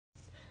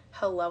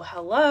Hello,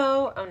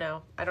 hello. Oh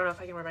no, I don't know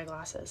if I can wear my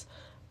glasses.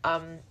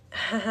 Hi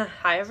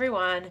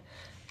everyone.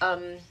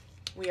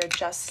 We are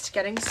just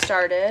getting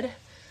started.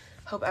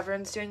 Hope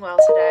everyone's doing well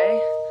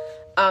today.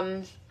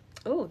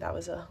 Ooh, that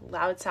was a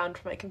loud sound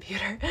from my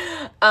computer.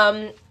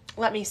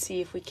 Let me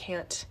see if we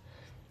can't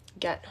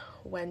get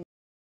Wendy.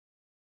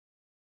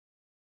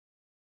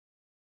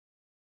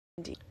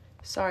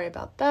 Sorry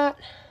about that.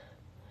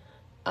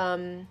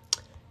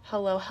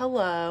 Hello,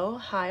 hello.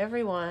 Hi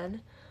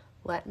everyone.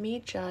 Let me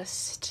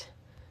just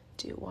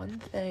do one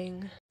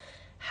thing.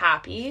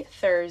 Happy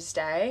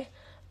Thursday.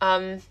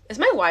 Is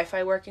my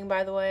Wi-Fi working,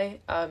 by the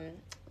way?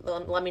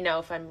 Let me know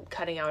if I'm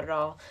cutting out at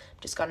all.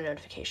 Just got a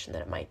notification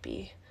that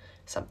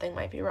something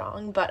might be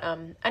wrong. But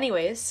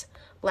anyways,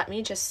 let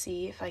me just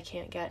see if I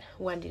can't get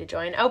Wendy to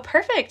join. Oh,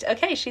 perfect.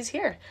 Okay, she's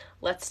here.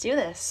 Let's do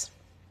this.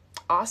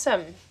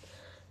 Awesome.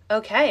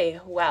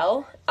 Okay,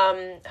 well,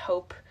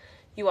 hope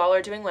you all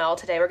are doing well.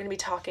 Today we're going to be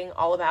talking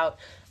all about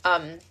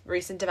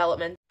recent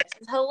developments.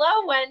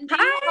 Hello, Wendy.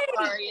 Hi.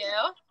 How are you?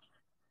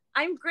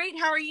 I'm great.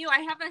 How are you? I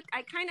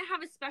kind of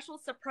have a special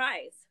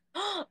surprise.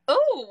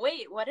 Oh,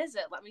 wait, what is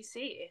it? Let me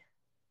see.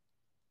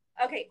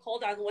 Okay,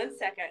 hold on 1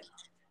 second.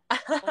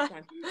 Hold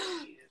on.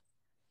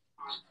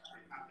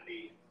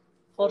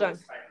 Hold on.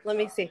 Let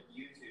me see.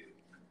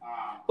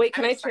 Wait,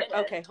 can I turn?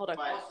 Okay, hold on.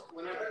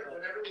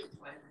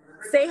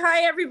 Say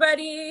hi,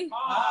 everybody.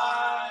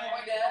 Hi.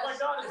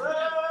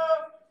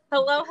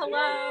 Hello,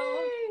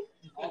 hello.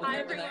 Hi,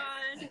 everyone.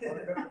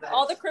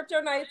 All the crypto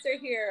knights are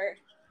here.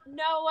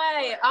 No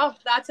way. Oh,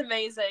 that's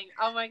amazing.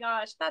 Oh my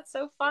gosh, that's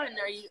so fun.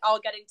 Are you all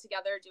getting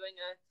together doing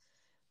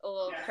a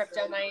little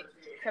crypto night?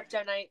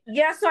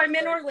 Yeah, so I'm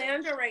in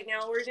Orlando right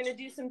now. We're going to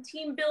do some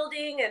team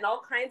building and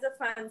all kinds of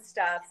fun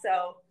stuff.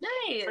 So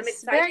nice. I'm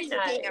excited Very to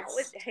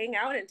nice. hang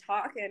out and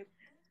talk. And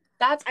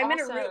that's I'm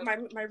awesome. in a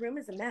room. My room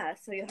is a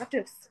mess, so you'll have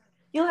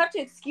to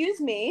excuse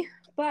me.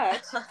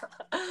 But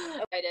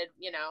excited,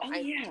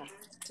 yeah,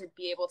 to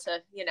be able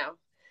to,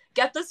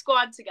 get the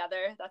squad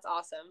together. That's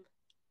awesome.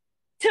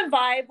 To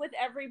vibe with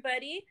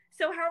everybody.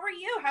 So how are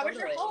you? How was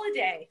your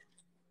holiday?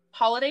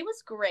 Holiday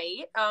was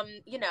great.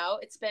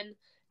 It's been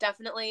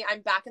definitely,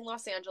 I'm back in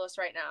Los Angeles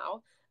right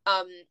now.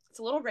 It's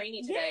a little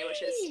rainy today,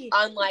 which is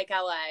unlike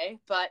LA,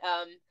 but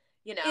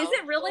Is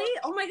it really?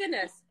 Oh my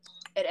goodness.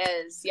 It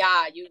is.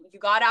 Yeah, you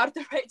got out at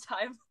the right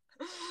time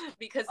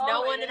because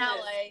no one in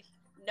LA,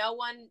 no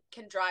one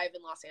can drive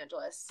in Los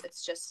Angeles.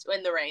 It's just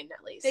in the rain,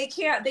 at least. They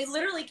can't. They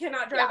literally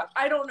cannot drive. Yeah.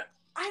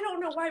 I don't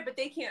know why, but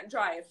they can't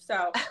drive.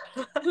 So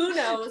who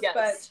knows? Yes.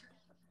 But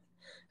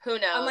who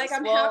knows?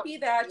 I'm happy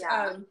that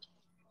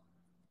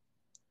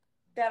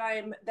that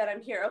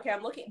I'm here. Okay,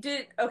 I'm looking.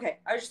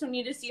 I just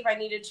need to see if I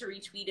needed to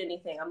retweet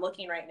anything. I'm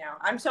looking right now.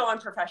 I'm so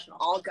unprofessional.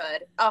 All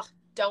good. Oh,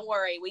 don't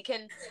worry. We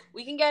can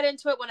get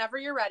into it whenever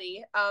you're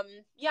ready.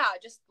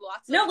 Just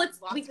lots of developments.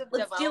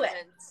 Do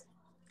it.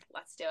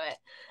 Let's do it.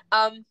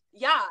 I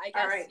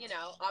guess, right.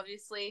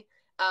 obviously,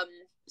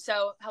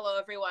 so hello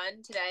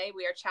everyone. Today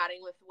we are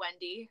chatting with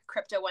Wendy,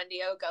 Crypto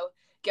Wendy-O. Go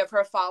give her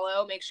a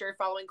follow. Make sure you're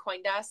following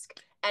CoinDesk.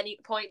 Any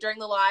point during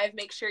the live,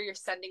 make sure you're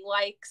sending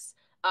likes.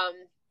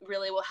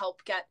 Really will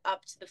help get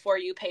up to the For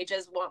You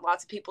pages. Want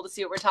lots of people to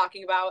see what we're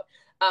talking about.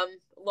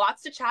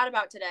 Lots to chat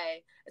about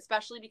today,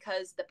 especially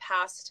because the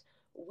past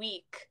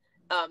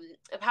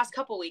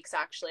couple weeks,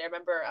 actually, I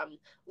remember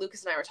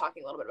Lucas and I were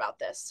talking a little bit about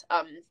this.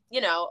 A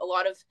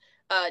lot of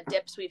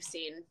dips we've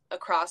seen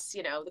across,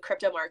 the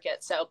crypto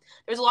market. So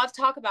there's a lot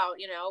to talk about.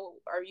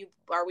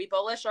 Are we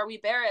bullish? Are we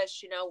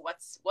bearish?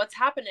 What's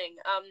happening?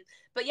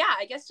 But yeah,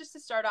 I guess just to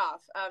start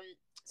off,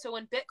 so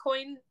when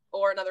Bitcoin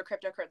or another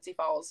cryptocurrency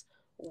falls,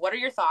 what are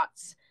your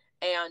thoughts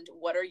and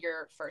what are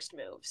your first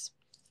moves?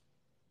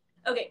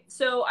 Okay,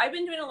 so I've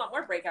been doing a lot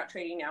more breakout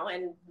trading now,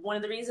 and one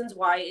of the reasons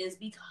why is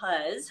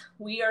because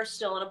we are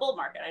still in a bull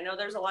market. I know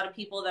there's a lot of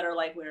people that are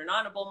like, we're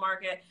not in a bull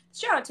market.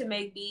 Shout out to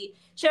Meg B,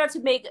 shout out to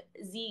Meg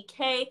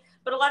ZK,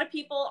 but a lot of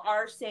people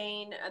are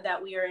saying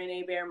that we are in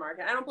a bear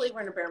market. I don't believe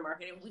we're in a bear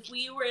market. If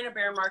we were in a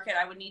bear market,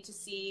 I would need to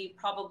see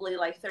probably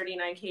like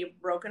 39K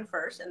broken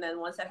first, and then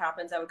once that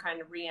happens, I would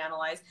kind of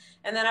reanalyze,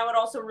 and then I would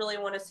also really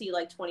want to see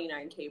like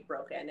 29K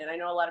broken. And I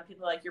know a lot of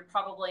people are like, you're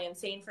probably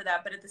insane for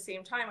that, but at the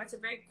same time, it's a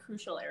very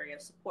crucial area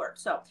of support.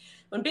 So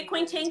when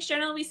Bitcoin tanks,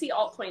 generally we see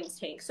altcoins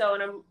tank. So,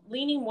 and I'm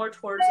leaning more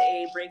towards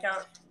a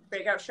breakout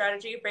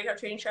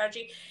trading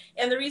strategy.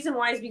 And the reason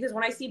why is because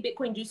when I see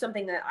Bitcoin do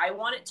something that I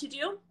want it to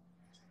do,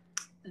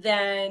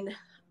 then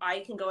I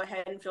can go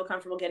ahead and feel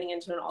comfortable getting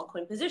into an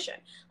altcoin position.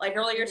 Like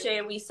earlier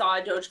today, we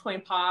saw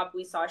Dogecoin pop,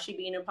 we saw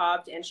Shiba Inu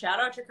popped, and shout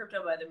out to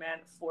Crypto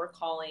Weatherman for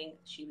calling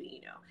Shiba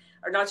Inu,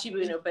 or not Shiba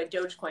Inu, but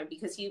Dogecoin,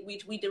 because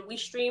we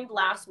streamed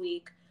last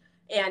week,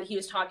 and he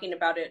was talking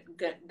about it,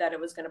 that it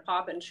was going to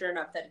pop, and sure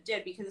enough that it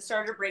did, because it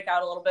started to break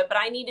out a little bit, but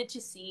I needed to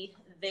see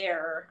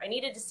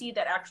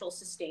that actual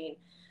sustain.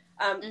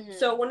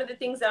 So one of the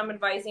things that I'm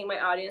advising my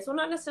audience, well,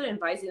 not necessarily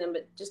advising them,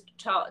 but just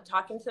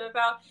talking to them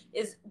about,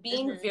 is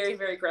being very,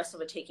 very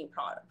aggressive with taking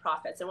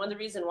profits. And one of the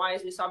reasons why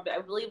is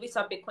I believe we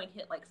saw Bitcoin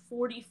hit like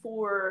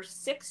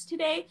 44.6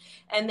 today.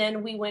 And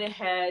then we went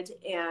ahead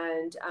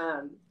and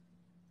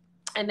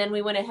And then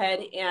we went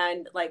ahead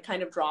and like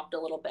kind of dropped a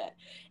little bit.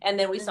 And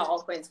then we saw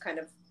altcoins kind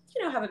of,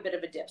 you know, have a bit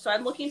of a dip. So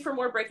I'm looking for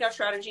more breakout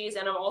strategies,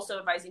 and I'm also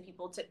advising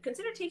people to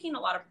consider taking a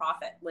lot of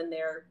profit when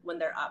they're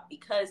up,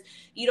 because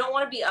you don't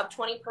want to be up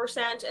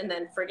 20% and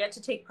then forget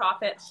to take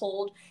profit,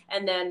 hold,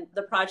 and then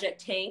the project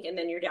tank and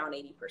then you're down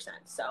 80%.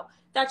 So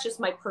that's just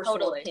my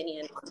personal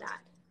opinion on that.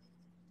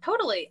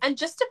 Totally. And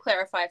just to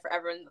clarify for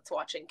everyone that's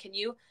watching, can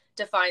you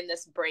define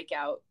this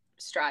breakout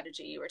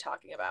strategy you were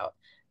talking about,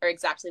 or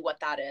exactly what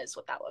that is,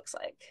 what that looks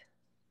like?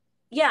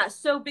 Yeah,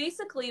 so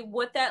basically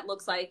what that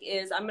looks like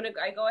is I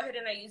go ahead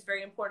and I use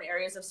very important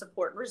areas of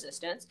support and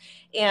resistance.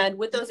 And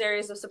with those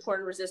areas of support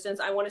and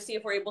resistance, I want to see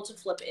if we're able to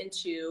flip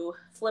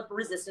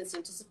resistance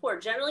into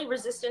support. Generally,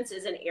 resistance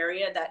is an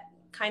area that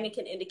kind of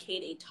can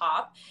indicate a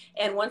top.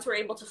 And once we're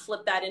able to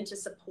flip that into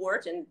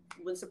support, and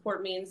when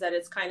support means that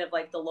it's kind of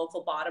like the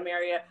local bottom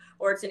area,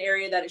 or it's an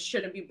area that it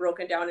shouldn't be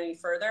broken down any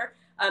further,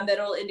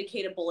 that'll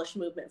indicate a bullish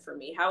movement for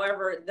me.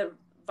 However, the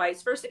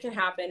vice versa can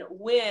happen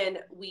when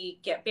we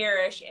get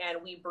bearish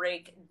and we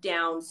break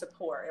down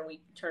support and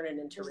we turn it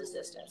into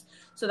resistance.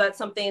 So that's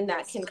something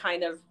that can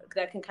kind of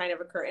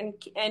occur.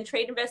 And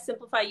Trade, Invest,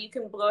 Simplify, you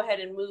can go ahead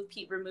and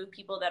remove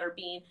people that are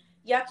being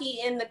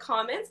yucky in the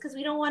comments, because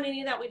we don't want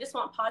any of that. We just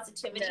want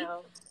positivity.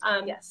 No.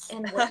 Yes.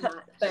 And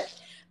whatnot.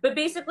 But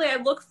basically, I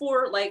look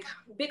for, like,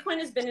 Bitcoin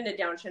has been in a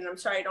downtrend. I'm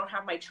sorry, I don't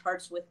have my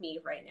charts with me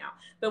right now,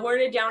 but we're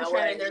in a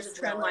downtrend, and there's a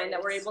trend line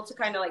that we're able to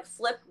kind of like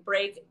flip,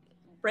 break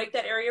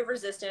that area of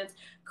resistance,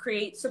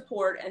 create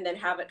support, and then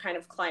have it kind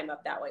of climb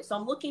up that way. So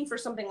I'm looking for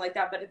something like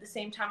that, but at the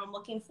same time, I'm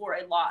looking for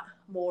a lot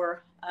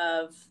more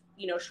of,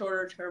 you know,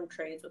 shorter term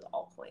trades with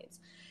altcoins.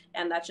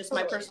 And that's just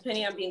my personal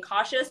opinion. I'm being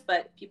cautious,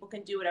 but people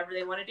can do whatever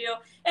they want to do.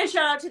 And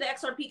shout out to the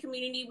XRP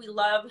community. We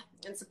love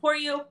and support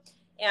you.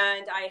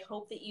 And I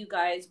hope that you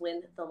guys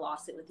win the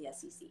lawsuit with the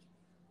SEC.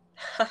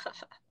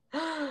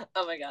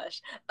 Oh my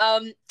gosh.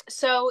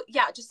 So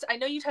yeah, I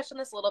know you touched on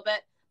this a little bit.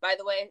 By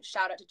the way,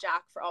 shout out to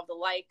Jack for all the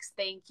likes.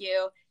 Thank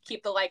you.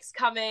 Keep the likes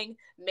coming.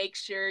 Make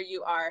sure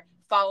you are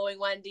following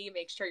Wendy.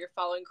 Make sure you're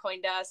following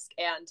CoinDesk,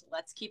 and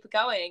let's keep it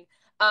going.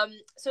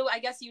 So I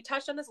guess you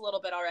touched on this a little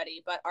bit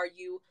already, but are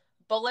you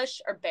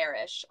bullish or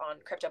bearish on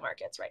crypto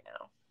markets right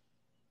now?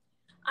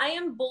 I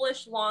am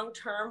bullish long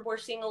term. We're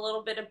seeing a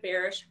little bit of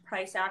bearish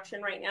price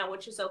action right now,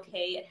 which is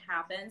okay. It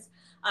happens.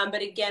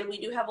 But again, we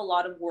do have a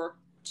lot of work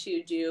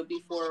to do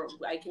before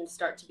I can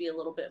start to be a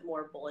little bit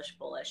more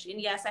bullish. And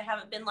yes, I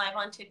haven't been live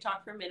on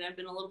TikTok for a minute. I've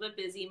been a little bit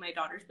busy. My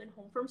daughter's been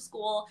home from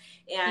school,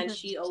 and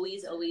she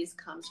always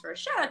comes for a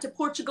shout out to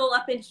Portugal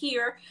up in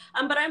here.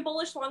 But I'm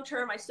bullish long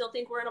term. I still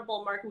think we're in a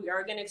bull market. We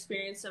are going to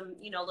experience some,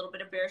 you know, a little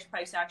bit of bearish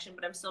price action,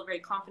 but I'm still very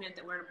confident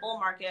that we're in a bull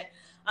market.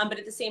 But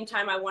at the same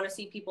time, I want to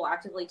see people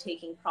actively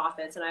taking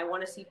profits, and I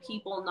want to see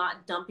people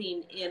not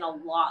dumping in a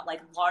lot, like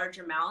large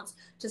amounts,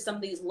 to some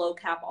of these low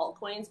cap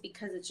altcoins,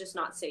 because it's just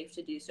not safe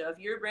to do so. If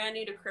you're brand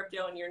new to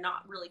crypto and you're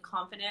not really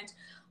confident,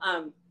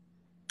 and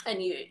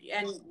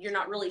you're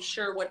not really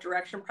sure what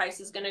direction price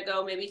is going to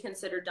go, maybe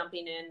consider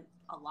dumping in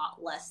a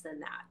lot less than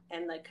that,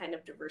 and like kind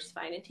of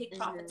diversifying and take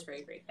profits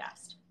very, very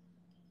fast.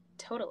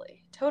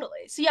 Totally.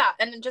 So yeah,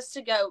 and then just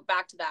to go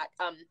back to that,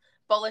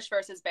 bullish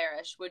versus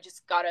bearish, we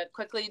just got to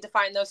quickly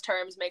define those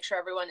terms, make sure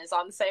everyone is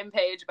on the same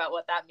page about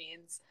what that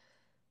means.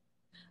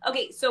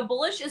 Okay, so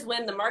bullish is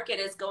when the market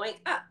is going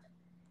up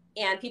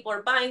and people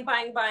are buying,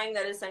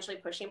 that is essentially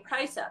pushing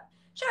price up.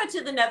 Shout out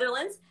to the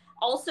Netherlands.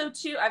 Also,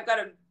 too, I've got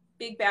a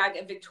big bag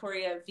of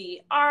Victoria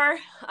VR.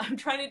 I'm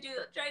trying to do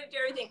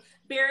everything.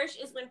 Bearish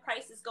is when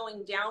price is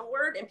going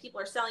downward and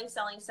people are selling.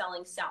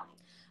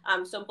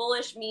 So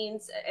bullish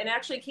means, and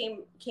actually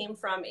came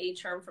from a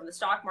term from the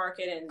stock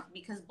market, and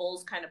because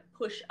bulls kind of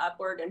push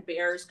upward and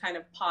bears kind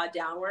of paw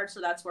downward, so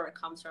that's where it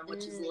comes from,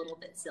 which is a little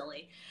bit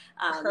silly.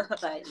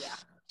 But yeah,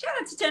 shout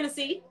out to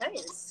Tennessee.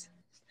 Nice.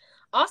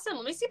 Awesome.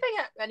 Let me see if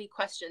I get any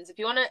questions. If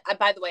you want to,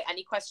 by the way,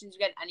 any questions you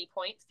get at any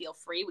point, feel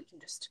free. We can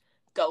just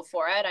go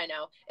for it. I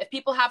know if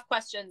people have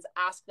questions,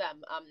 ask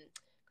them.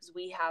 Because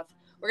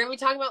we're going to be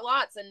talking about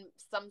lots, and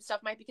some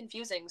stuff might be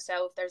confusing.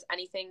 So if there's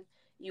anything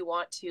you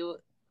want to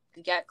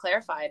get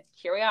clarified,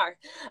 here we are.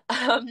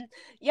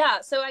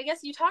 Yeah, so I guess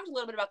you talked a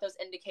little bit about those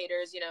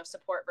indicators, you know,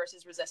 support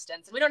versus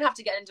resistance. And we don't have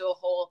to get into a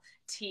whole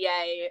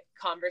TA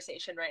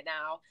conversation right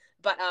now.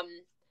 But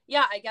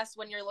yeah, I guess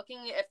when you're looking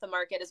if the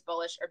market is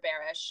bullish or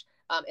bearish,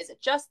 is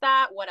it just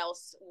that? What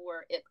else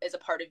is a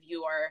part of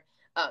your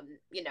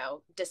you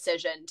know,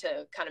 decision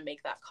to kind of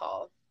make that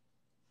call?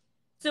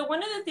 So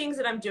one of the things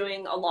that I'm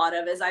doing a lot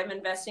of is I'm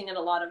investing in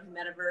a lot of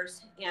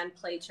metaverse and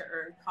play to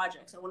earn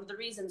projects. And one of the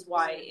reasons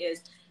why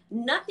is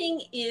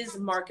nothing is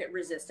market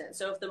resistant.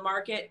 So if the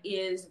market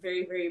is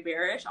very, very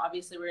bearish,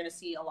 obviously we're going to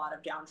see a lot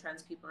of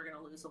downtrends. People are going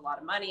to lose a lot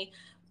of money.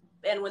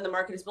 And when the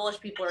market is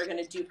bullish, people are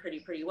going to do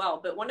pretty well.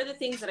 But one of the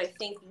things that I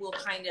think will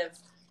kind of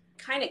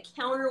kind of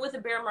counter with a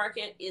bear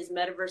market is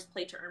metaverse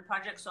play to earn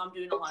projects. So I'm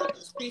doing a lot of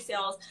those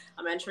pre-sales.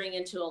 I'm entering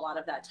into a lot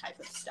of that type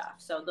of stuff.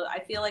 So I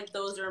feel like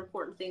those are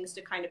important things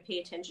to kind of pay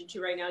attention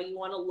to right now. You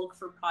want to look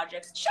for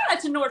projects. Shout out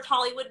to North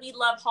Hollywood. We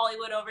love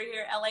Hollywood over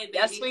here, LA, baby.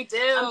 Yes, we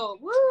do.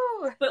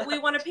 Woo! But we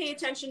want to pay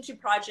attention to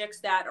projects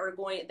that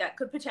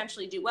could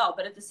potentially do well.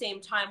 But at the same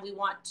time, we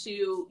want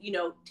to,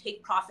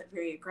 take profit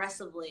very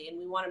aggressively, and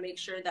we want to make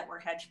sure that we're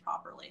hedged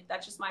properly.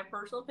 That's just my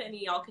personal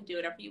opinion. Y'all can do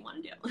whatever you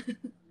want to do.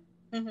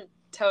 Mm-hmm.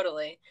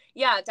 Totally.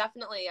 Yeah,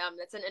 definitely.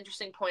 That's an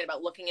interesting point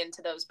about looking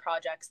into those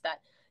projects that,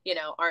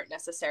 aren't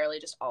necessarily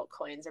just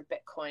altcoins or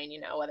Bitcoin,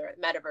 whether it's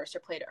metaverse or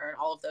play to earn,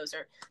 all of those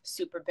are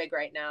super big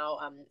right now.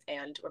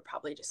 And we're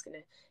probably just going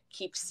to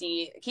keep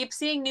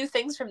seeing new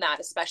things from that,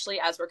 especially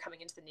as we're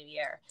coming into the new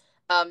year.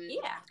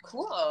 Yeah.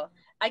 Cool.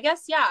 I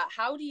guess, yeah.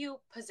 How do you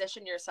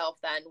position yourself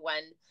then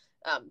when,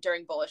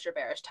 during bullish or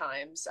bearish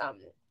times,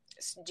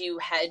 do you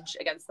hedge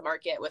against the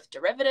market with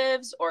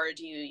derivatives, or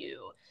do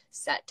you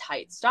set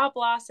tight stop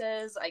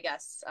losses? I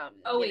guess,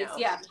 always,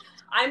 yeah.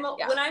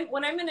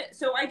 When I'm in it,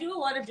 so I do a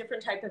lot of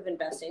different type of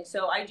investing.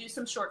 So I do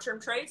some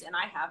short-term trades, and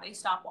I have a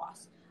stop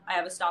loss.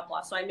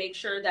 So I make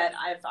sure that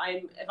if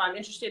I'm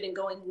interested in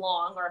going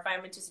long, or if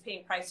I'm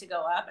anticipating price to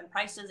go up and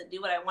price doesn't do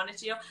what I want it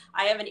to do,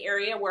 I have an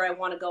area where I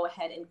want to go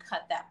ahead and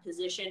cut that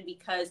position,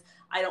 because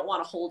I don't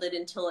want to hold it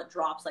until it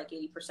drops like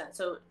 80%.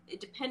 So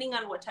depending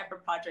on what type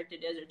of project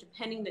it is, or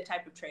depending the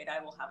type of trade,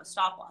 I will have a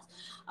stop loss.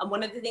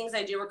 One of the things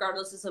I do,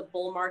 regardless is a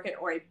bull market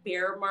or a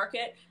bear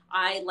market,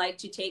 I like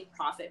to take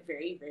profit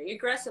very, very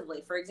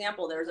aggressively. For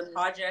example, there's a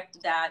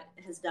project that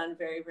has done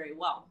very, very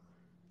well,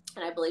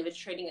 and I believe it's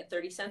trading at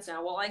 30 cents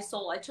now. Well, I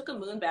took a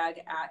moon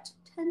bag at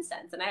 10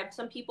 cents. And I have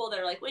some people that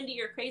are like, Wendy,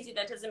 you're crazy.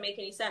 That doesn't make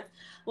any sense.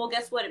 Well,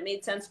 guess what? It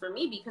made sense for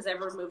me because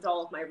I've removed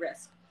all of my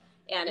risk,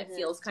 and it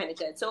feels kind of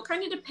good. So it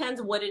kind of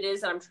depends what it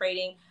is that I'm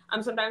trading.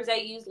 Sometimes I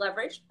use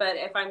leverage, but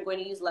if I'm going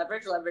to use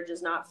leverage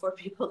is not for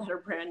people that are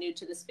brand new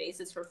to the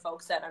space. It's for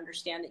folks that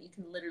understand that you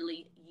can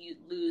literally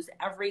lose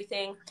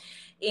everything.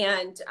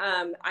 And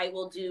I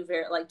will do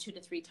 2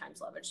 to 3 times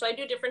leverage. So I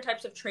do different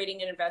types of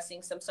trading and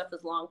investing. Some stuff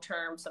is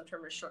long-term,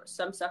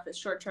 some stuff is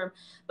short-term.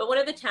 But one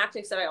of the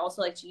tactics that I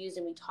also like to use,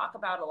 and we talk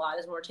about a lot,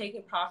 is when we're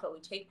taking profit,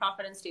 we take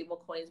profit in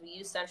stable coins. We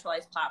use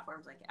centralized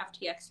platforms like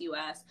FTX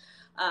US,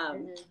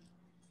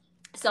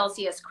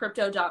 Celsius,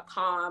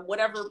 crypto.com,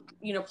 whatever,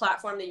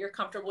 platform that you're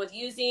comfortable with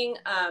using,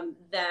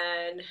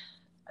 then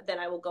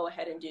I will go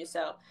ahead and do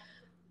so.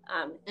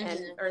 And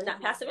earn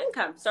that passive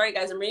income. Sorry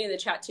guys, I'm reading the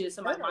chat too,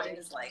 so my mind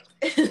is like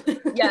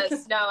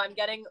Yes, no, I'm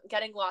getting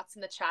lots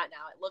in the chat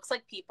now. It looks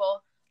like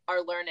people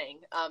are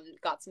learning.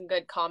 Got some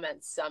good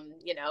comments,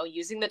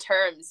 using the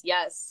terms.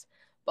 Yes.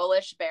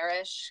 Bullish,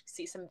 bearish,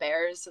 see some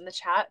bears in the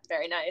chat.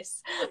 Very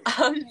nice.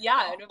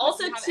 Yeah.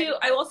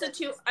 I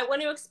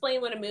want to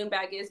explain what a moon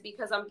bag is,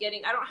 because I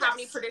don't have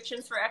any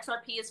predictions for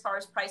XRP as far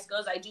as price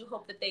goes. I do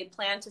hope that they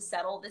plan to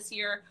settle this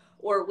year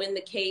or win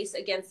the case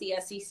against the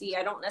SEC.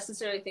 I don't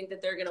necessarily think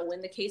that they're going to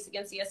win the case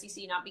against the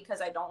SEC, not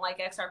because I don't like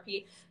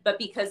XRP, but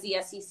because the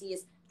SEC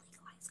is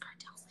legalized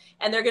cartels,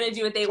 and they're going to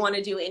do what they want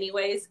to do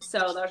anyways.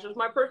 So that's just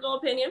my personal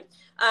opinion.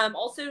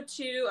 Also,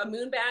 too, a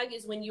moon bag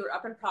is when you're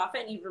up in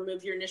profit and you've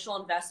removed your initial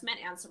investment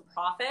and some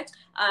profit.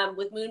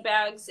 With moon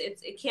bags,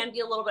 it can be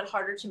a little bit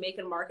harder to make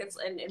in markets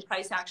and in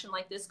price action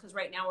like this, because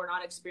right now we're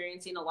not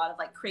experiencing a lot of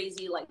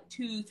crazy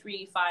 2,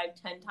 3, 5,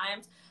 10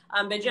 times.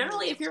 But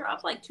generally, if you're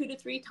up 2 to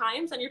 3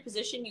 times on your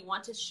position, you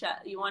want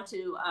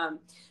to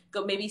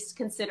go maybe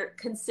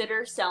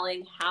consider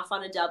selling half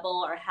on a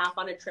double or half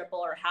on a triple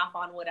or half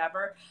on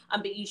whatever.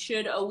 But you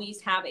should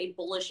always have a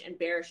bullish and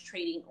bearish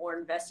trading or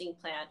investing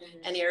plan,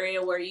 an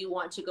area where you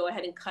want to go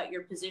ahead and cut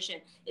your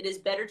position. It is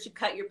better to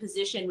cut your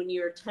position when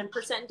you're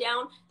 10%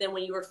 down than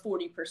when you are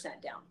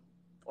 40% down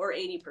or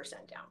 80%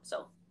 down.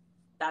 So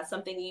that's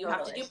something that you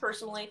have to do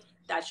personally.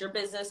 That's your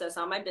business. That's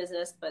not my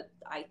business. But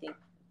I think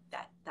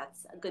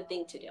that's a good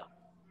thing to do.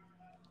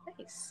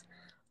 Nice.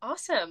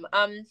 Awesome.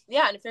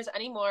 Yeah, and if there's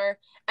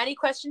any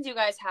questions you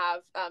guys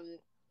have,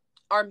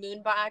 are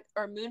moon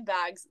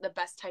bags the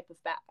best type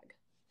of bag?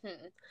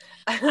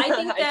 I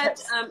think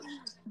that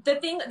the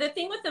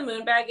thing with the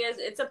moon bag is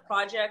it's a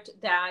project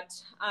that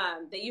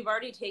you've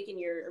already taken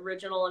your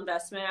original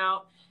investment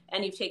out,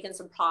 and you've taken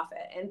some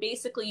profit, and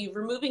basically you're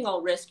removing all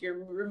risk.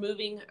 You're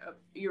removing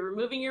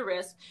your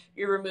risk.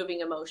 You're removing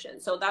emotion.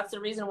 So that's the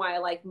reason why I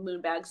like moon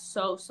bags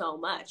so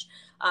much,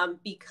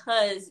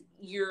 because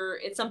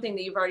it's something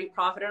that you've already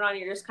profited on.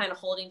 You're just kind of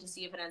holding to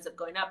see if it ends up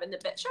going up. And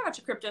shout out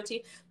to crypto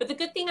T. But the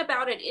good thing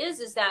about it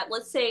is that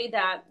let's say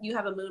that you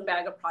have a moon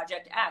bag of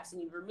project X,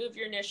 and you've removed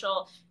your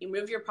initial, you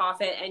removed your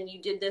profit, and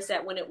you did this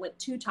when it went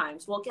 2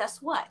 times. Well,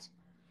 guess what?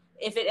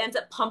 If it ends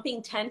up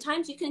pumping 10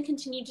 times, you can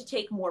continue to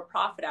take more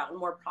profit out and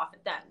more profit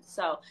then.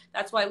 So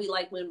that's why we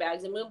like moon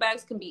bags. And moon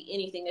bags can be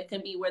anything. It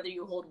can be whether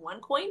you hold 1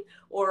 coin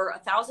or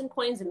 1,000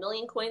 coins,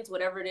 1,000,000 coins,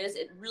 whatever it is.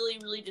 It really,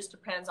 really just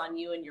depends on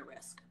you and your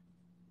risk.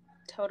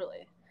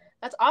 Totally.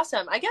 That's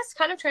awesome. I guess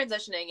kind of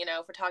transitioning,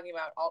 if we're talking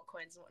about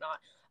altcoins and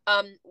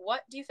whatnot,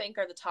 what do you think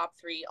are the top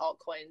 3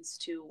 altcoins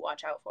to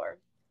watch out for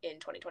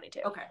in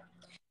 2022? Okay.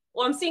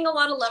 Well, I'm seeing a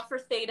lot of love for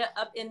Theta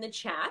up in the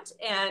chat,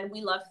 and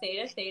we love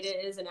Theta. Theta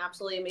is an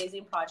absolutely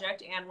amazing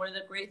project, and one of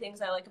the great things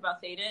I like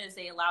about Theta is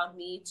they allowed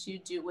me to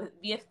do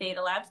via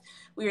Theta Labs.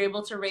 We were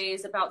able to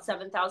raise about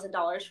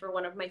 $7,000 for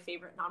one of my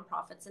favorite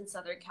nonprofits in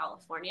Southern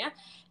California,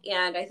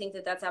 and I think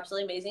that that's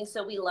absolutely amazing.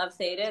 So we love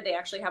Theta. They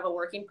actually have a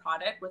working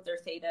product with their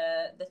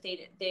Theta.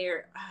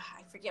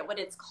 I forget what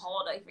it's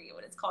called.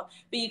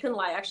 But you can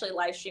actually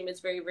live stream.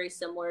 It's very, very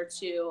similar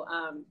to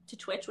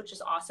Twitch, which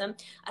is awesome.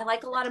 I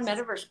like a lot of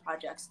metaverse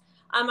projects.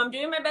 I'm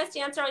doing my best to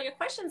answer all your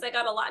questions. I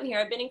got a lot in here.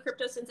 I've been in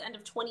crypto since end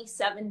of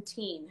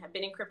 2017.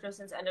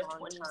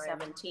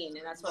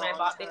 And that's when I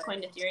bought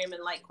Bitcoin, Ethereum,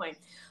 and Litecoin.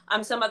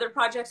 Some other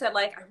projects I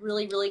like. I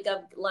really, really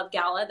love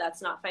Gala.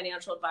 That's not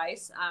financial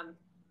advice.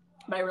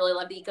 But I really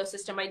love the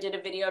ecosystem. I did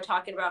a video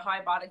talking about how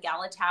I bought a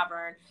Gala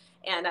Tavern,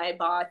 and I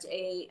bought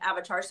a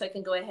avatar so I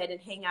can go ahead and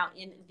hang out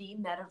in the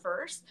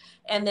metaverse.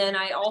 And then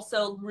I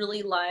also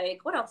really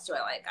like, what else do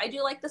I like? I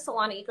do like the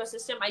Solana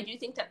ecosystem. I do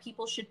think that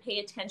people should pay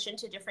attention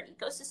to different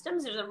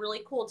ecosystems. There's a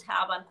really cool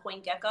tab on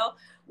CoinGecko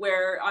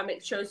where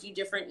it shows you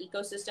different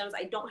ecosystems.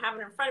 I don't have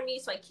it in front of me,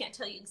 so I can't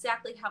tell you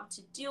exactly how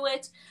to do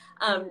it.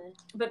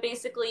 But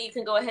basically, you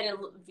can go ahead and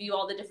view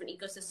all the different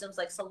ecosystems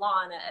like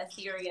Solana,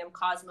 Ethereum,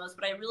 Cosmos.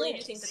 But I really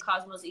do think the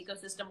Cosmos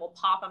ecosystem will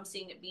pop. I'm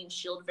seeing it being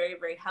shielded very,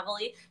 very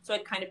heavily. So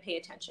I'd kind of pay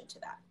attention to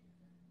that.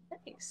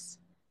 Nice.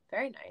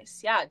 Very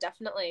nice. Yeah,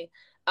 definitely.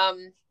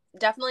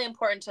 Definitely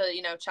important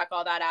to, check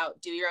all that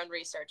out. Do your own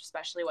research,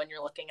 especially when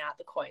you're looking at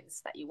the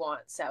coins that you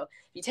want. So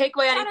if you take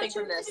away anything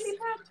from this,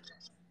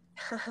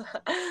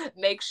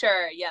 make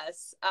sure.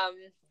 Yes.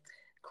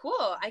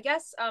 Cool. I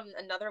guess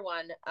another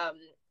one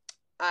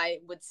I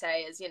would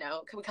say is,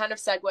 can we kind of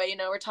segue,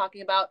 we're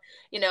talking about,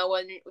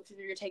 when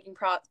you're taking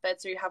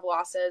profits or you have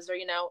losses or,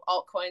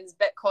 altcoins,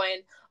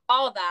 Bitcoin,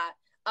 all of that.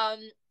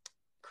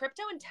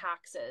 Crypto and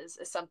taxes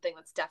is something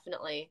that's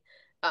definitely,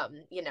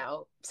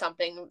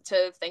 something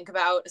to think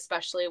about,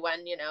 especially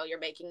when, you're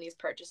making these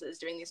purchases,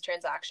 doing these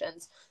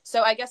transactions.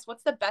 So I guess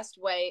what's the best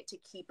way to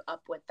keep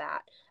up with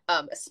that,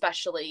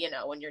 especially,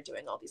 when you're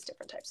doing all these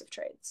different types of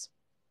trades?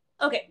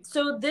 Okay,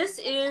 so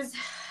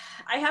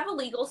I have a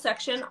legal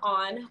section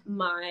on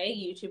my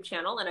YouTube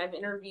channel, and I've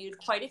interviewed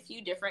quite a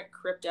few different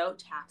crypto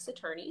tax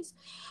attorneys.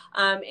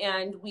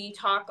 And we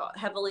talk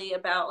heavily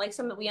about,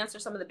 we answer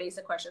some of the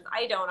basic questions.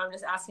 I'm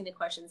just asking the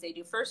questions they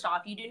do. First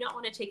off, you do not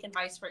want to take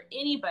advice for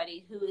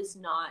anybody who is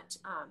not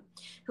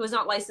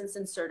licensed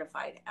and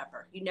certified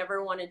ever. You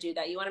never want to do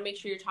that. You want to make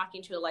sure you're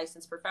talking to a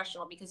licensed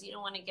professional because you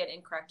don't want to get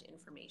incorrect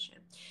information.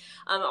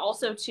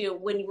 Also, too,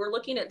 when we're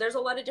looking at, there's a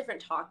lot of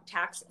different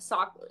tax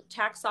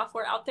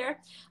software out there.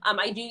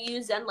 I do use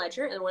Zen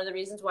Ledger, and one of the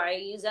reasons why I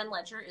use Zen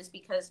Ledger is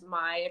because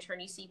my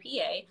attorney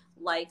CPA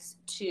likes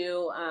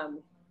to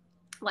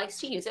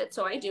use it.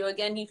 So I do.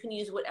 Again, you can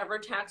use whatever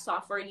tax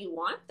software you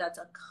want. That's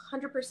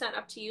 100%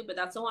 up to you, but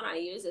that's the one I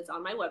use. It's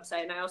on my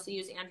website. And I also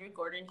use Andrew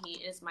Gordon. He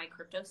is my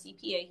crypto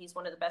CPA. He's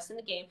one of the best in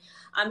the game.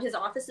 His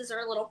offices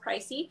are a little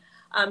pricey.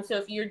 So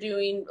if you're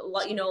doing a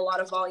lot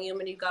of volume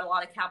and you've got a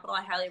lot of capital,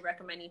 I highly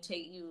recommend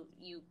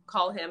you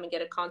call him and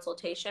get a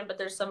consultation. But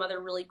there's some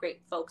other really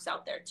great folks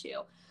out there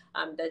too.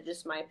 That's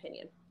just my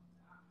opinion.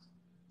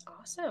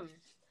 Awesome.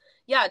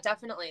 Yeah,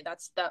 definitely.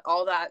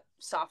 All that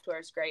software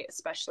is great,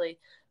 especially,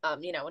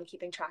 when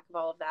keeping track of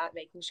all of that,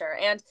 making sure.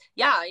 And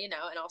yeah,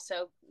 and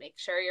also make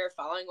sure you're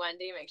following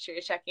Wendy, make sure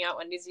you're checking out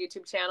Wendy's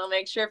YouTube channel,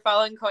 make sure you're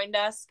following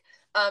CoinDesk.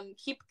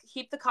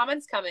 Keep the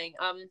comments coming.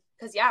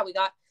 Cause yeah, we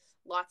got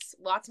lots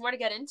more to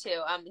get into. Do you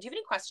have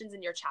any questions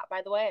in your chat,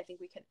 by the way? I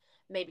think we can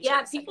maybe.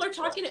 Yeah, people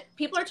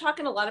are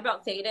talking a lot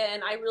about Theta,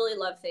 and I really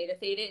love Theta.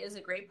 Theta is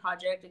a great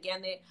project.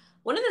 Again,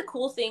 one of the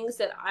cool things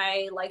that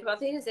I like about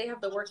Theta is they have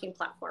the working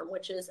platform,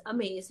 which is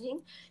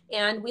amazing.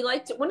 And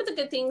one of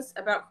the things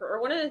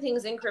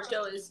in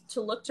crypto is to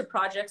look to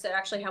projects that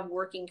actually have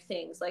working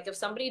things. Like if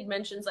somebody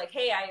mentions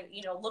hey,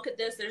 look at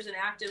this, there's an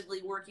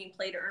actively working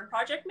play to earn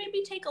project,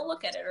 maybe take a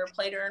look at it, or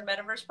play to earn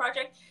metaverse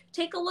project,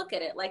 take a look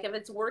at it. Like if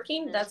it's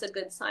working, that's a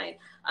good sign.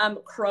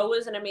 Crow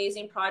is an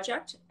amazing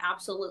project,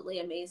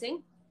 absolutely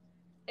amazing.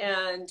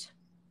 And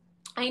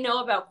I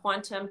know about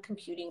quantum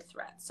computing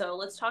threats. So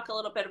let's talk a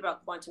little bit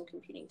about quantum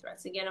computing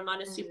threats. Again, I'm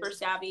not a super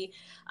savvy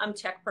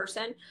tech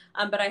person,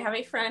 but I have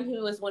a friend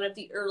who was one of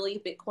the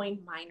early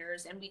Bitcoin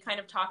miners, and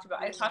I talked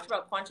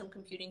about quantum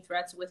computing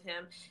threats with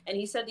him, and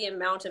he said the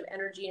amount of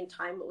energy and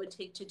time it would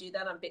take to do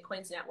that on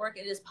Bitcoin's network,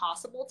 it is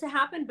possible to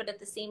happen, but at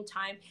the same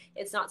time,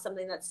 it's not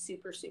something that's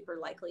super, super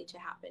likely to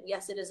happen.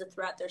 Yes, it is a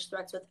threat. There's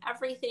threats with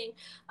everything,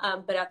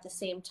 but at the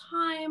same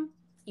time,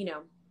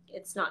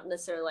 it's not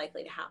necessarily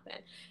likely to happen.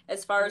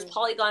 As far as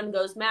Polygon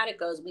goes, Matic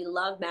goes, we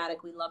love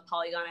Matic, we love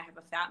Polygon. I have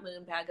a fat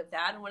moon bag of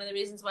that, and one of the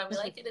reasons why we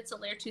like it, it's a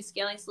layer 2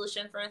 scaling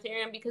solution for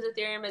Ethereum because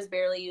Ethereum is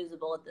barely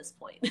usable at this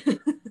point.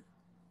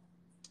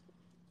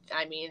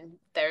 I mean,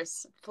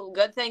 there's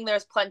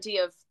plenty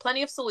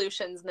of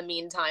solutions in the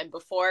meantime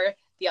before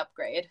the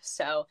upgrade.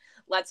 So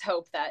let's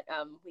hope that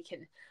we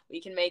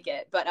can make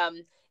it. But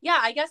yeah,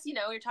 I guess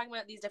you're talking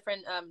about these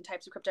different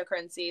types of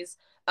cryptocurrencies.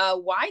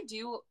 Why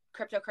do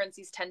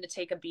cryptocurrencies tend to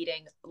take a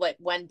beating like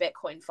when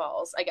Bitcoin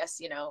falls. I guess,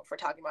 if we're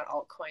talking about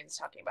altcoins,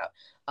 talking about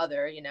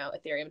other,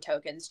 Ethereum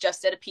tokens.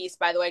 Just did a piece,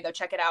 by the way, go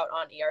check it out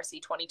on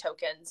ERC20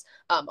 tokens,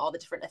 all the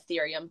different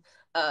Ethereum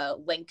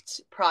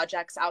linked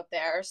projects out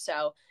there.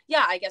 So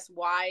yeah, I guess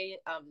why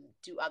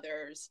do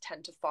others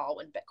tend to fall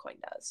when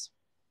Bitcoin does?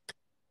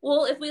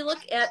 Well, if we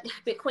look at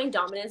Bitcoin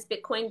dominance,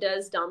 Bitcoin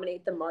does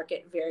dominate the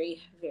market very,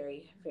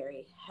 very,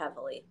 very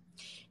heavily.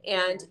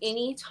 And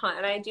anytime,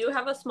 and I do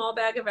have a small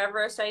bag of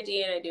Everest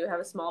ID and I do have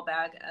a small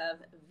bag of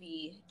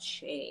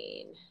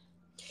V-Chain.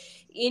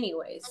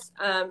 Anyways,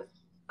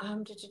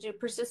 to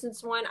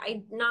persistence one,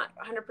 I'm not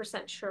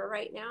 100% sure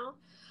right now.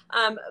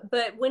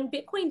 But when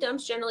Bitcoin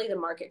dumps, generally the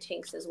market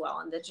tanks as well.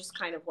 And that's just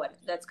kind of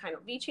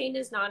V-Chain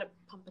is not a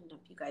pump and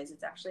dump, you guys.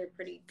 It's actually a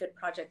pretty good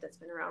project that's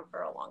been around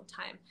for a long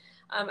time.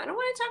 I don't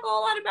want to talk a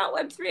whole lot about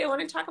Web3. I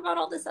want to talk about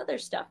all this other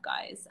stuff,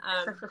 guys.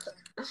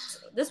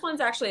 This one's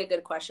actually a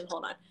good question.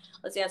 Hold on.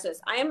 Let's answer this.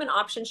 I am an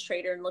options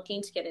trader and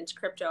looking to get into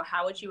crypto.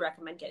 How would you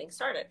recommend getting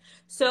started?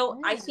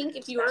 So I think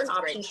if you are an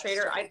options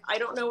trader, I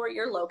don't know where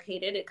you're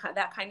located.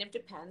 That kind of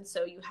depends.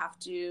 So you have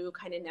to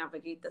kind of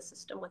navigate the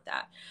system with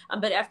that.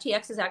 But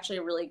FTX is actually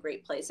a really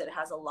great place. It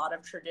has a lot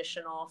of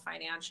traditional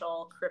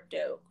financial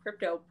crypto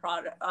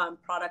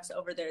products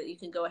over there that you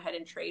can go ahead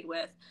and trade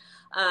with.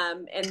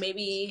 And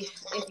maybe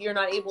if you're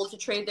not able to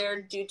trade there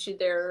due to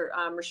their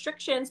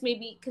restrictions,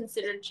 maybe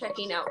consider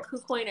checking out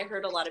KuCoin. I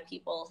heard a lot of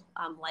people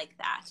like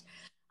that.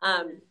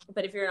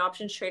 But if you're an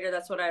options trader,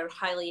 that's what I would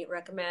highly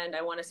recommend.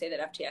 I want to say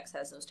that FTX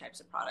has those types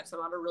of products. I'm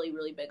not a really,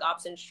 really big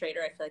options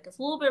trader. I feel like it's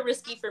a little bit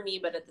risky for me,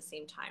 but at the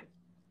same time,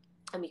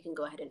 you can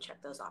go ahead and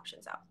check those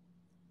options out.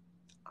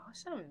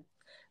 Awesome.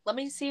 Let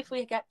me see if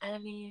we get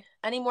any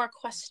more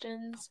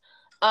questions.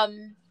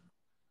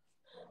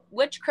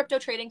 Which crypto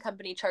trading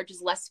company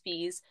charges less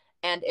fees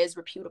and is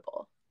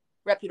reputable?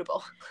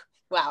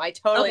 Wow, I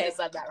totally just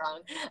said that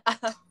wrong.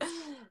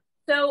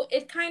 So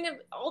it kind of,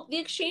 all the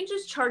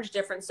exchanges charge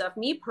different stuff.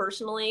 Me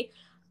personally,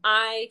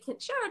 I can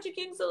shout out to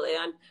King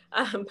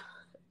Zulian.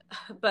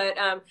 But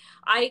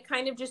I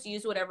kind of just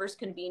use whatever's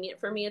convenient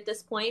for me at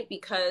this point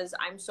because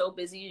I'm so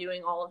busy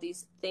doing all of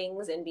these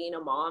things and being a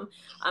mom.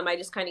 I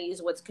just kind of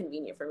use what's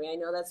convenient for me. I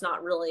know that's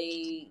not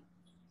really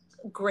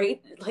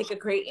great, like a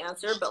great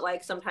answer, but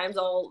like sometimes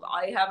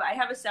I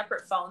have a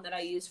separate phone that I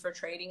use for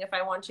trading if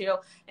I want to, and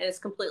it's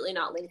completely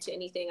not linked to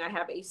anything. I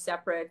have a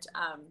separate,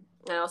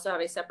 I also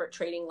have a separate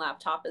trading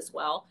laptop as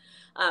well.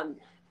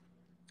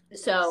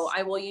 So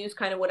I will use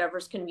kind of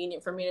whatever's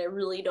convenient for me. I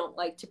really don't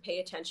like to pay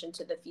attention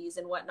to the fees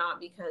and whatnot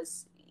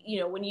because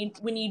when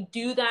you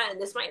do that,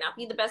 and this might not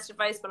be the best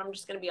advice, but I'm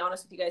just going to be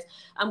honest with you guys.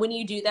 When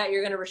you do that,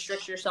 you're going to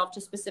restrict yourself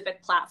to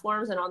specific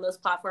platforms, and on those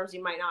platforms,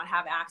 you might not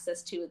have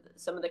access to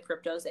some of the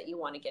cryptos that you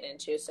want to get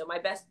into. So my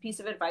best piece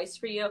of advice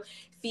for you: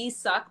 fees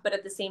suck, but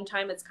at the same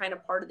time, it's kind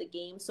of part of the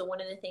game. So one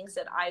of the things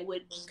that I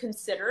would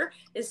consider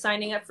is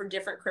signing up for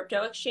different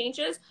crypto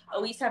exchanges.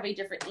 Always have a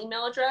different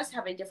email address,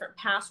 have a different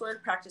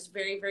password, practice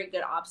very, very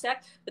good OPSEC.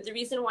 But the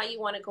reason why you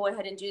want to go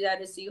ahead and do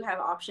that is so you have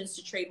options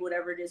to trade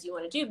whatever it is you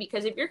want to do.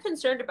 Because if you're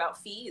concerned about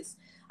fees,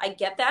 I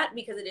get that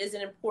because it is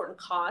an important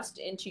cost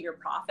into your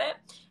profit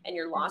and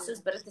your losses.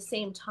 But at the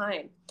same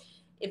time,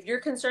 if you're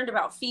concerned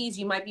about fees,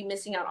 you might be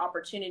missing out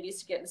opportunities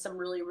to get in some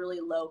really, really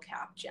low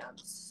cap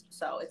gems.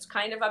 So it's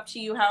kind of up to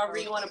you, however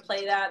you want to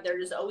play that.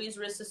 There's always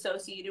risks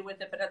associated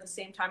with it. But at the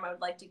same time, I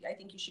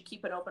think you should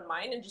keep an open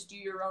mind and just do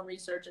your own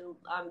research and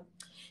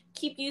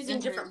keep using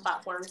different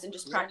platforms and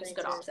just practice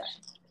good offset.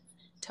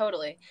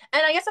 Totally.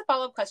 And I guess a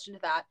follow-up question to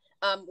that,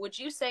 would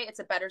you say it's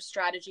a better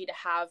strategy to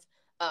have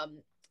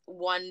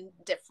one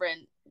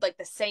different, like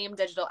the same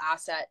digital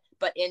asset,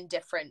 but in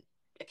different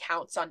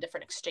accounts on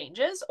different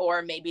exchanges,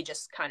 or maybe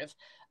just kind of,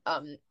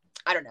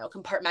 I don't know,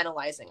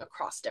 compartmentalizing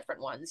across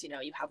different ones?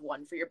 You have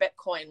one for your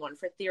Bitcoin, one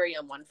for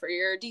Ethereum, one for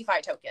your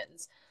DeFi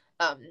tokens.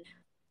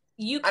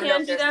 You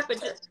can do that,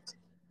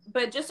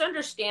 but just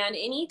understand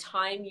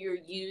anytime you're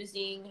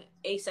using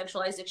a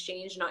centralized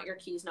exchange, not your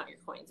keys, not your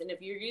coins. And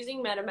if you're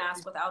using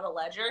MetaMask without a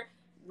ledger,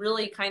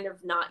 really kind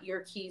of not your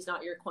keys,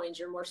 not your coins,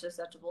 you're more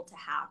susceptible to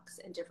hacks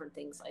and different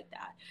things like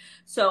that.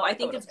 So I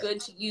think it's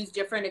good to use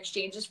different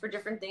exchanges for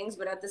different things,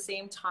 but at the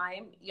same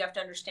time, you have to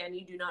understand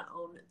you do not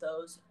own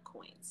those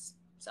coins.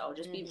 So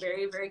just be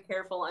very, very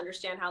careful,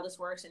 understand how this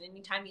works. And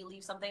anytime you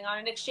leave something on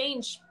an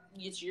exchange,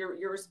 you're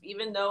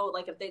even though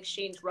like if the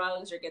exchange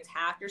runs or gets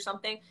hacked or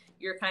something,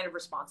 you're kind of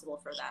responsible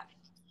for that.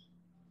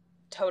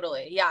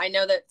 Totally. Yeah, I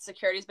know that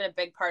security has been a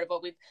big part of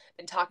what we've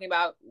been talking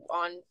about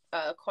on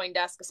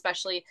CoinDesk,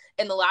 especially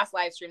in the last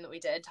live stream that we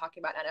did,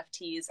 talking about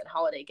NFTs and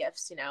holiday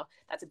gifts.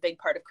 That's a big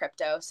part of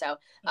crypto. So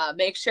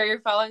make sure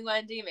you're following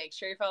Wendy. Make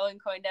sure you're following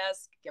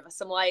CoinDesk. Give us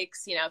some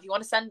likes. If you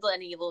want to send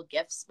any little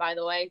gifts, by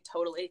the way,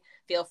 totally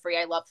feel free.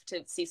 I love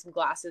to see some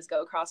glasses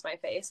go across my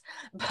face.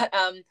 But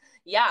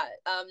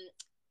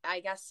I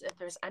guess if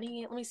there's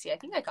any, let me see. I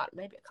think I got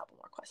maybe a couple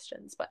more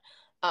questions, but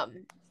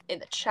in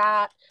the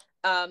chat.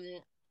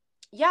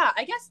 Yeah,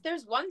 I guess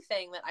there's one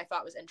thing that I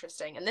thought was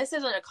interesting, and this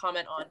isn't a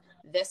comment on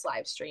this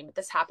live stream, but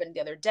this happened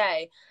the other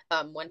day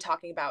when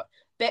talking about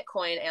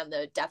Bitcoin and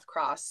the death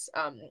cross,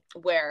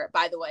 where,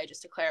 by the way,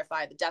 just to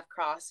clarify, the death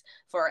cross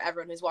for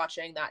everyone who's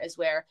watching, that is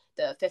where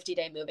the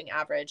 50-day moving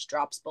average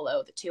drops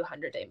below the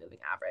 200-day moving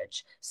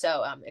average.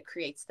 So it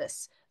creates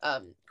this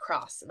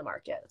cross in the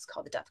market. It's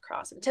called the death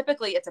cross. And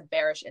typically it's a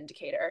bearish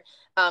indicator.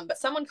 But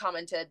someone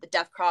commented the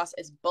death cross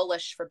is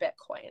bullish for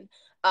Bitcoin.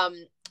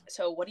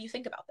 So what do you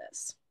think about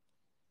this?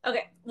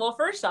 Okay, well,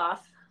 first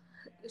off,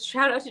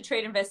 shout out to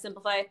Trade Invest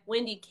Simplify.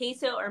 Wendy,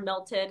 queso or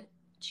melted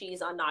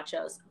cheese on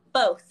nachos?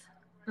 Both.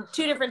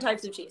 Two different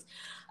types of cheese.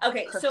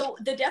 Okay, so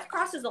the death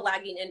cross is a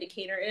lagging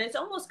indicator, and it's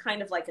almost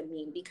kind of like a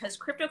meme because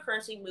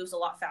cryptocurrency moves a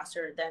lot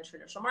faster than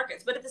traditional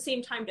markets. But at the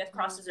same time, death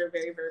crosses are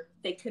very,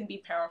 they can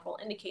be powerful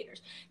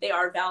indicators. They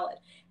are valid.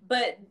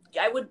 But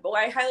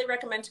I highly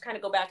recommend to kind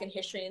of go back in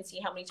history and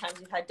see how many times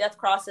we've had death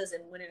crosses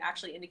and when it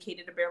actually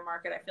indicated a bear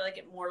market. I feel like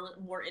it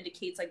more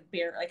indicates like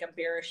a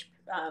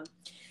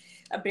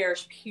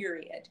bearish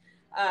period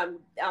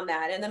on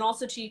that. And then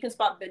also too, you can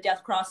spot the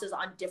death crosses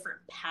on different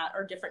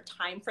different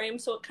time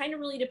frames. So it kind of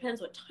really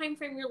depends what time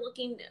frame you're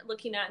looking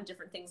at and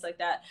different things like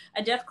that.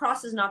 A death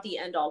cross is not the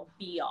end all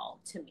be all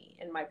to me,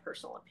 in my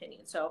personal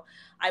opinion. So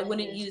I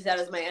wouldn't use that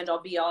as my end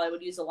all be all. I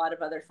would use a lot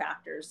of other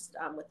factors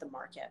with the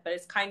market. But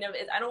it's kind of,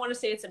 I don't want to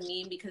say it's a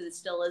meme because it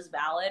still is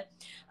valid.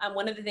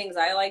 One of the things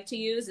I like to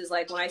use is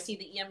like when I see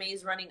the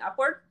EMAs running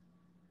upward,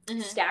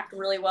 stacked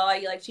really well. I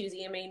like to use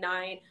EMA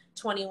 9,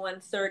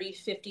 21, 30,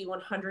 50,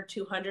 100,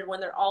 200. When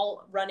they're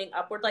all running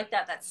upward like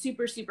that, that's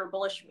super, super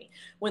bullish for me.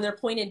 When they're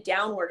pointed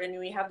downward and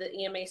we have the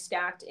EMA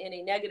stacked in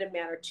a negative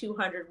manner,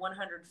 200,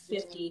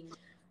 150,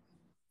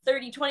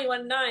 30,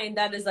 21, 9,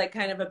 that is like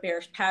kind of a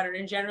bearish pattern.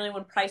 And generally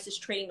when price is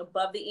trading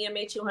above the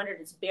EMA 200,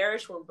 it's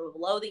bearish. When we're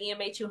below the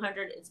EMA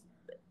 200,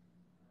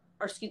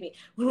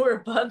 when we're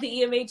above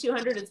the EMA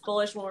 200, it's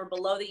bullish. When we're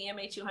below the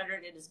EMA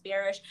 200, it is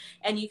bearish.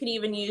 And you can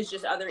even use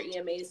just other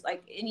EMAs,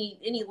 like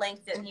any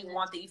length that you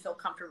want that you feel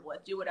comfortable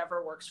with. Do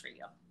whatever works for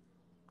you.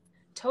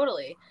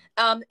 Totally.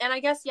 And I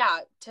guess,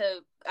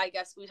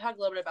 we talked a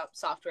little bit about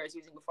softwares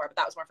using before, but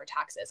that was more for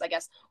taxes. I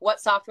guess, what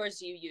softwares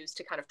do you use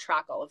to kind of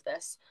track all of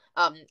this?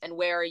 And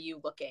where are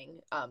you looking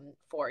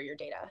for your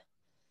data?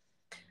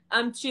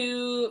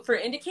 For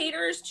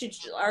indicators,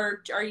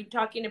 are you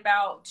talking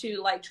about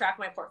to like track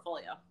my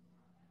portfolio?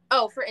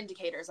 Oh, for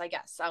indicators, I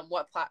guess.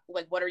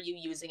 What are you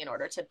using in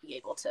order to be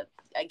able to,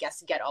 I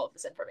guess, get all of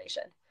this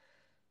information?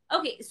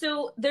 Okay,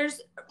 so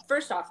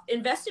first off,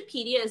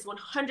 Investopedia is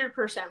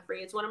 100%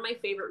 free. It's one of my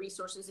favorite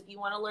resources if you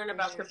want to learn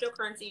about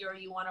cryptocurrency or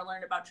you want to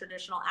learn about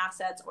traditional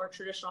assets or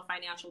traditional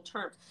financial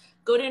terms.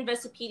 Go to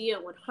Investopedia,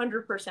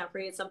 100%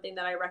 free. It's something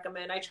that I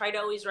recommend. I try to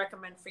always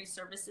recommend free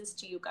services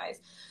to you guys.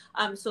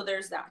 So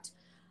there's that.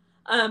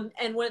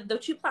 And one of the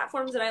two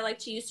platforms that I like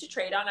to use to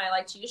trade on, I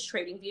like to use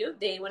TradingView.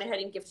 They went ahead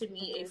and gifted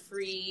me a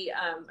free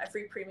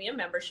premium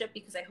membership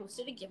because I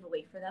hosted a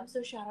giveaway for them.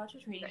 So shout out to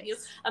TradingView.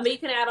 Nice. But you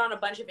can add on a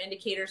bunch of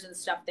indicators and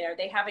stuff there.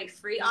 They have a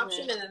free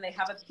option and then they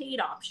have a paid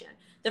option.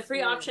 The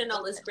free option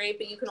is great,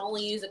 but you can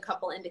only use a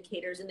couple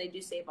indicators and they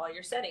do save all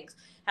your settings.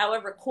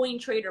 However,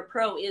 CoinTrader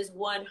Pro is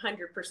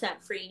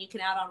 100% free and you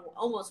can add on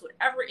almost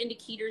whatever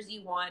indicators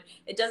you want.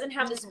 It doesn't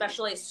have the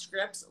specialized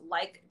scripts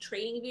like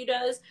TradingView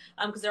does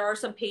because there are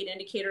some paid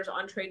indicators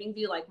on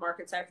TradingView like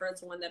Market Cipher.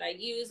 It's the one that I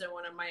use. They're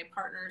one of my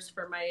partners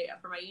for my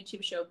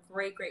YouTube show.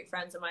 Great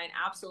friends of mine.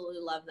 Absolutely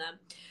love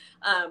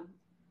them.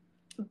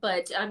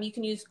 But you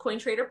can use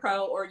CoinTrader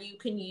Pro or you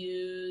can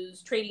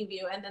use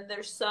TradingView. And then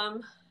there's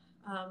some,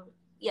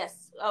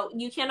 yes. Oh,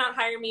 you cannot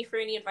hire me for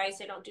any advice.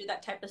 I don't do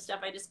that type of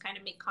stuff. I just kind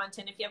of make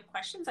content. If you have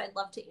questions, I'd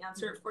love to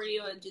answer it for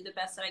you and do the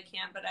best that I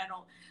can. But I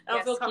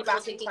don't feel comfortable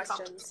taking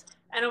questions.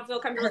 I don't feel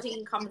comfortable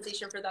taking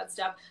compensation for that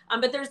stuff.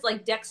 But there's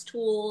like Dex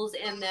tools,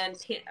 and then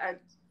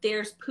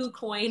there's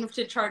PooCoin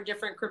to chart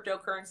different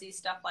cryptocurrencies,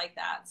 stuff like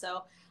that.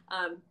 So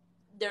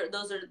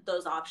those are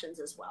those options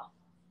as well.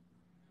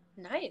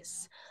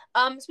 Nice.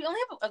 So we only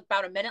have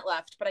about a minute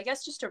left, but I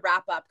guess just to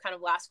wrap up, kind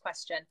of last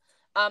question.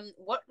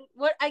 What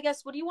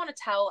do you want to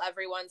tell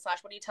everyone /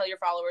 what do you tell your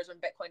followers when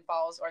Bitcoin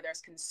falls or there's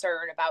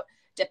concern about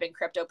dipping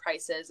crypto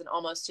prices and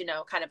almost,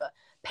 kind of a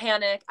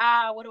panic?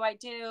 What do I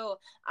do?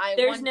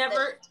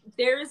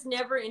 There's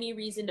never any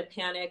reason to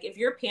panic. If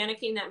you're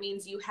panicking, that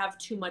means you have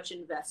too much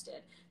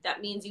invested. That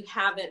means you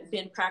haven't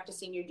been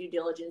practicing your due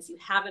diligence. You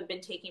haven't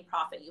been taking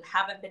profit. You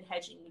haven't been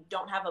hedging. You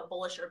don't have a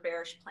bullish or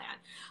bearish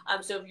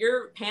plan. So if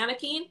you're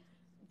panicking,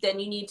 then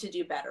you need to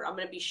do better. I'm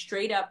going to be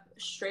straight up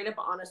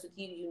honest with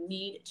you. You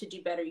need to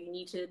do better. You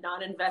need to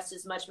not invest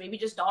as much. Maybe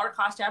just dollar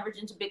cost average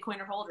into Bitcoin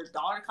or hold, or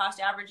dollar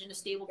cost average into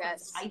stable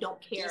coins. I don't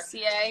care.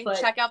 DCA.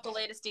 Check out the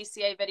latest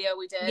DCA video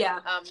we did. Yeah.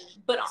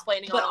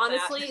 Explaining but all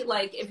honestly, of that.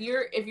 like if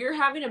you're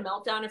having a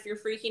meltdown, if you're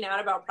freaking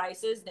out about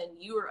prices, then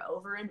you are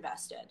over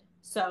invested.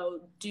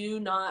 So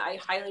I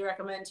highly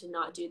recommend to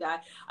not do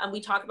that. We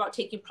talk about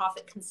taking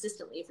profit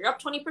consistently. If you're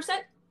up 20%,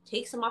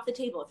 take some off the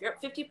table. If you're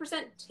up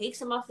 50%, take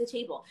some off the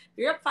table. If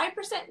you're up 5%,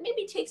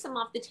 maybe take some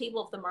off the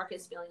table if the market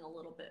is feeling a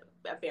little bit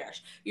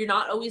bearish. You're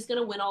not always going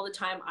to win all the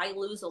time. I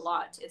lose a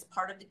lot. It's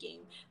part of the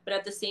game. But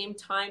at the same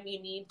time, you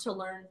need to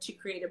learn to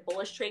create a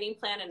bullish trading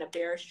plan and a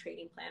bearish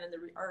trading plan, and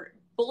or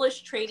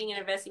bullish trading and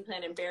investing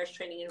plan and bearish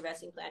trading and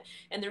investing plan.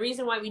 And the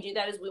reason why we do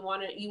that is you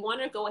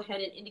want to go ahead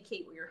and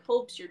indicate what your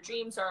hopes, your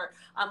dreams are,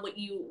 what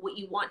you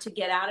want to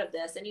get out of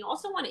this. And you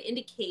also want to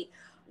indicate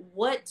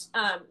what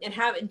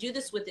and do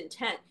this with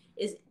intent,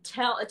 is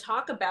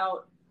talk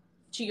about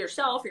to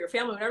yourself or your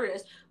family, whatever it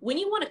is, when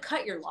you want to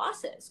cut your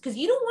losses, because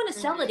you don't want to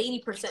sell at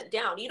 80%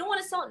 down. You don't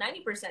want to sell at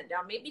 90%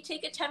 down. Maybe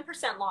take a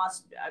 10%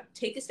 loss,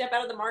 take a step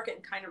out of the market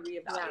and kind of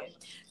reevaluate.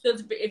 So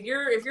if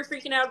you're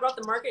freaking out about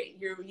the market,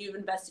 you've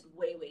invested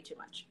way too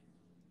much.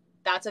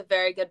 That's a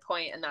very good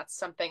point, and that's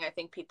something I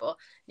think people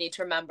need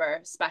to remember,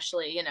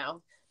 especially, you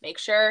know, make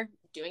sure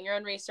doing your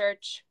own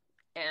research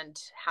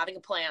and having a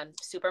plan,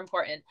 super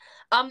important.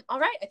 All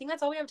right, I think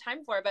that's all we have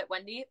time for. But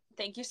Wendy,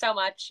 thank you so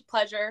much.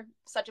 Pleasure,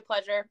 such a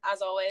pleasure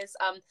as always.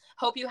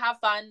 Hope you have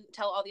fun.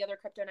 Tell all the other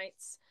crypto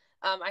nights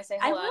I say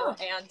hello,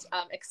 and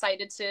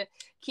excited to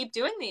keep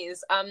doing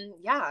these.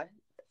 Yeah.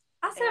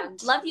 Awesome.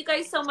 And love you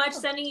guys so much.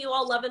 Sending you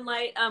all love and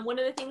light. One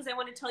of the things I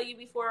want to tell you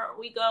before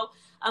we go,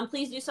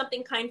 please do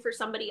something kind for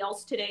somebody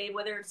else today,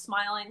 whether it's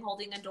smiling,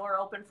 holding a door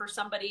open for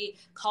somebody,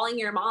 calling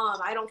your mom.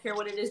 I don't care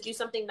what it is. Do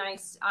something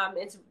nice.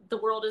 The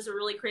world is a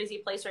really crazy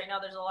place right now.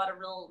 There's a lot of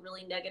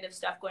really negative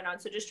stuff going on.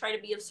 So just try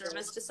to be of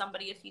service to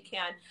somebody if you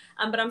can.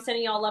 But I'm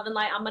sending you all love and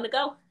light. I'm going to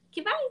go.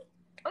 Okay, bye.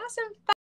 Awesome. Bye.